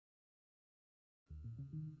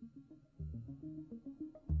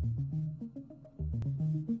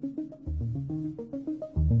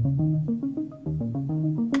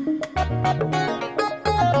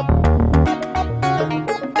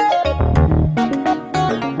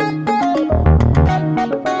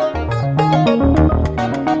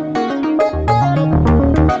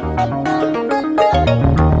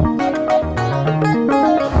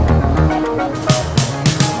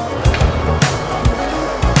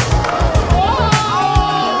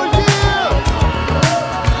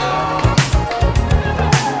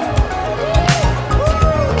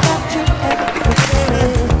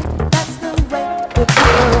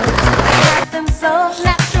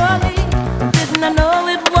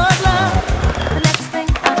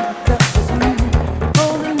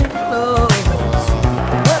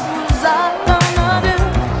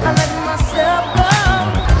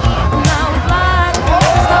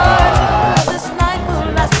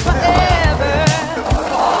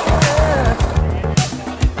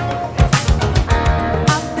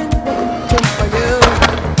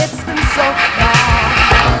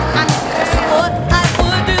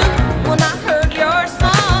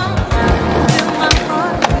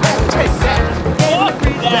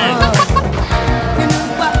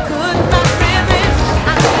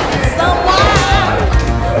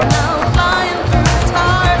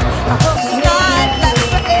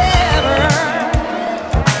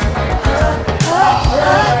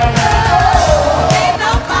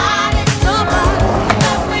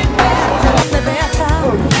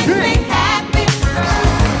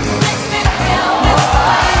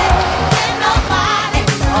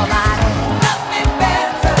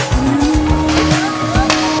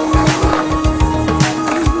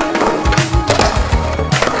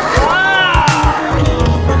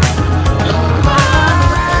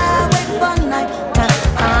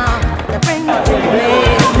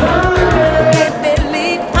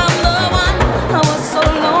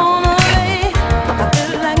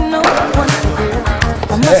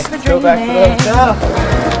Go back to the hotel.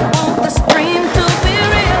 I want this dream to be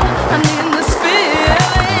real. I need this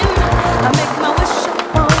feeling. I make my wish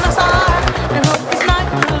upon a star and hope this night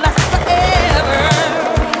will last forever.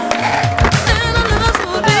 And I love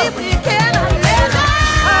so deeply, can I let it?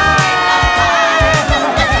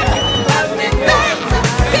 Love me better,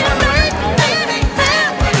 can make me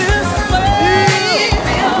happy this way.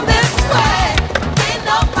 Feel this way. Ain't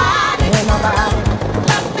nobody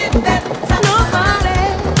love me better. Nobody.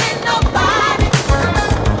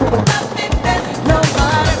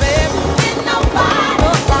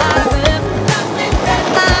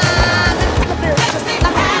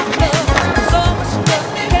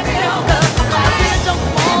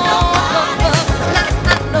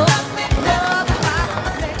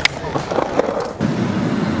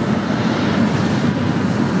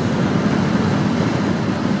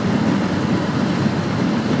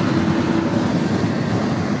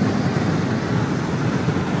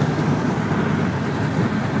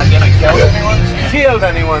 Killed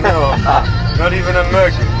anyone? No, not even a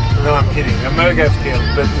mug. No, I'm kidding. A mug I've killed,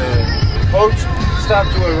 but boats start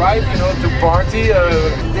to arrive, you know, to party.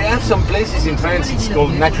 They have some places in France. It's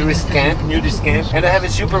called naturist camp, nudist camp, and they have a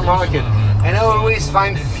supermarket. And I always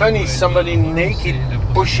find funny somebody naked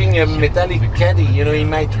pushing a metallic caddy. You know, he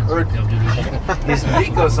might hurt his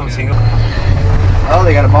dick or something. Oh,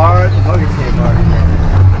 they got a bar at the Boogie Skate bar.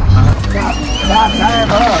 Stop,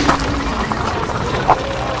 time up.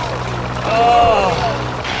 Oh.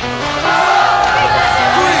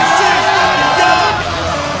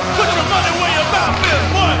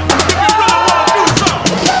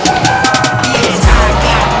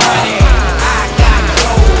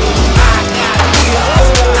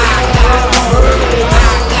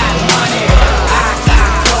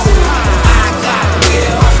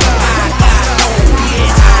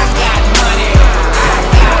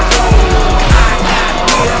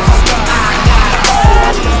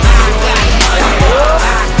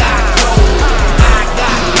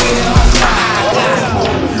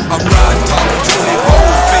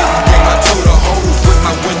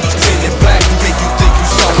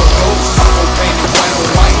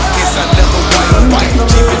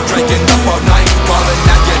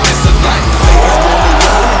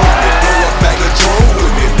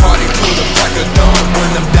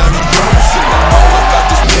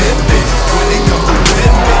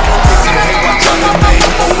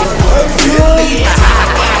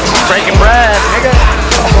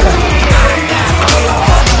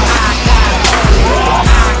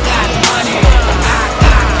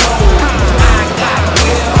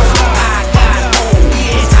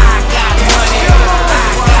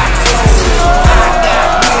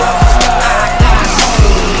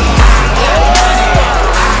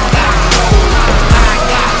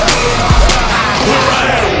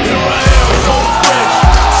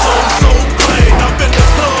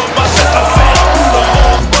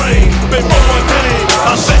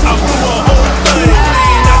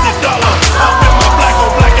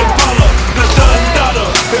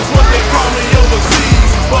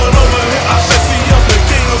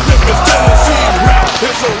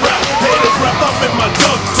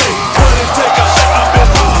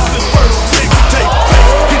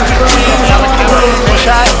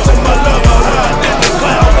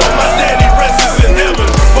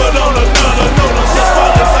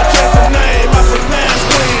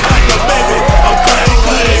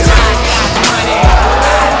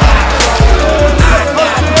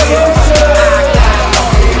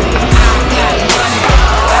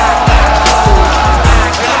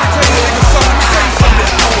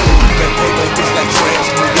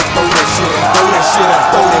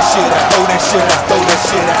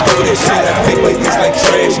 that shit out. Big niggas like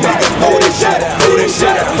trash, nigga. Throw that shit out. Throw that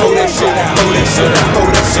shit out. Throw that shit out. Throw that shit out. Throw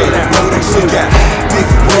that shit out. Throw that shit out. Big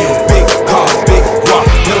rims, big cars, big rock,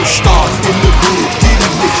 little stars in the hood.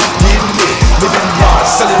 Getting rich, living large,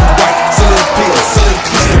 selling white, selling pills, selling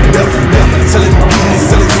crystal meth, selling weed,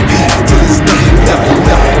 selling speed till it's nothing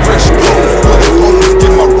left. Fresh clothes for the hoes,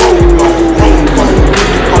 get my roll on,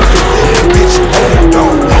 off the hood, bitch, hold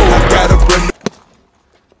on. I got a brand new.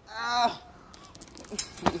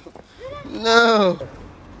 No.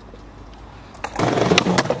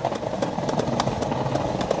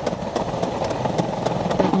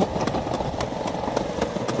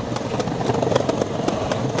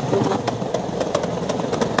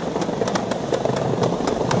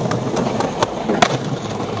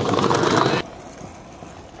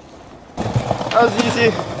 That was easy.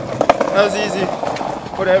 That was easy.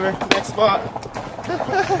 Whatever. Next spot.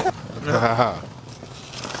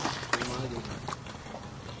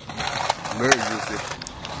 Very juicy.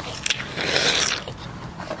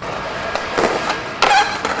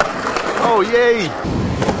 Oh, yay!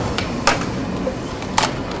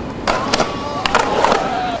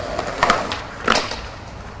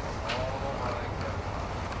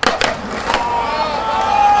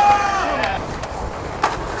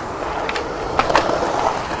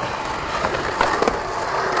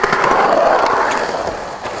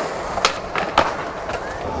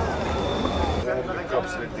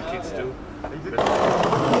 With the kids too.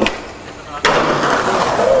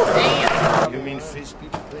 You mean fish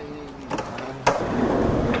people play?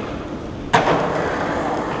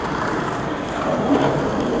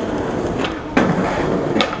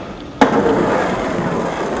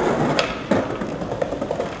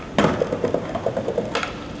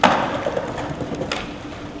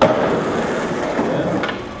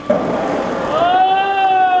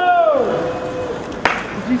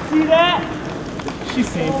 Did you see that? She's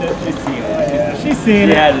seen it. She's seen it. She's seen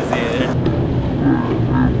it. Yeah, she's seen it.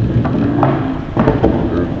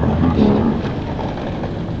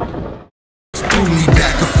 Threw me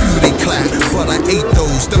back a few, they clap, but I ate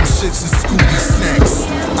those. Them shits is Scooby snacks.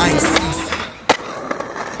 I ain't seen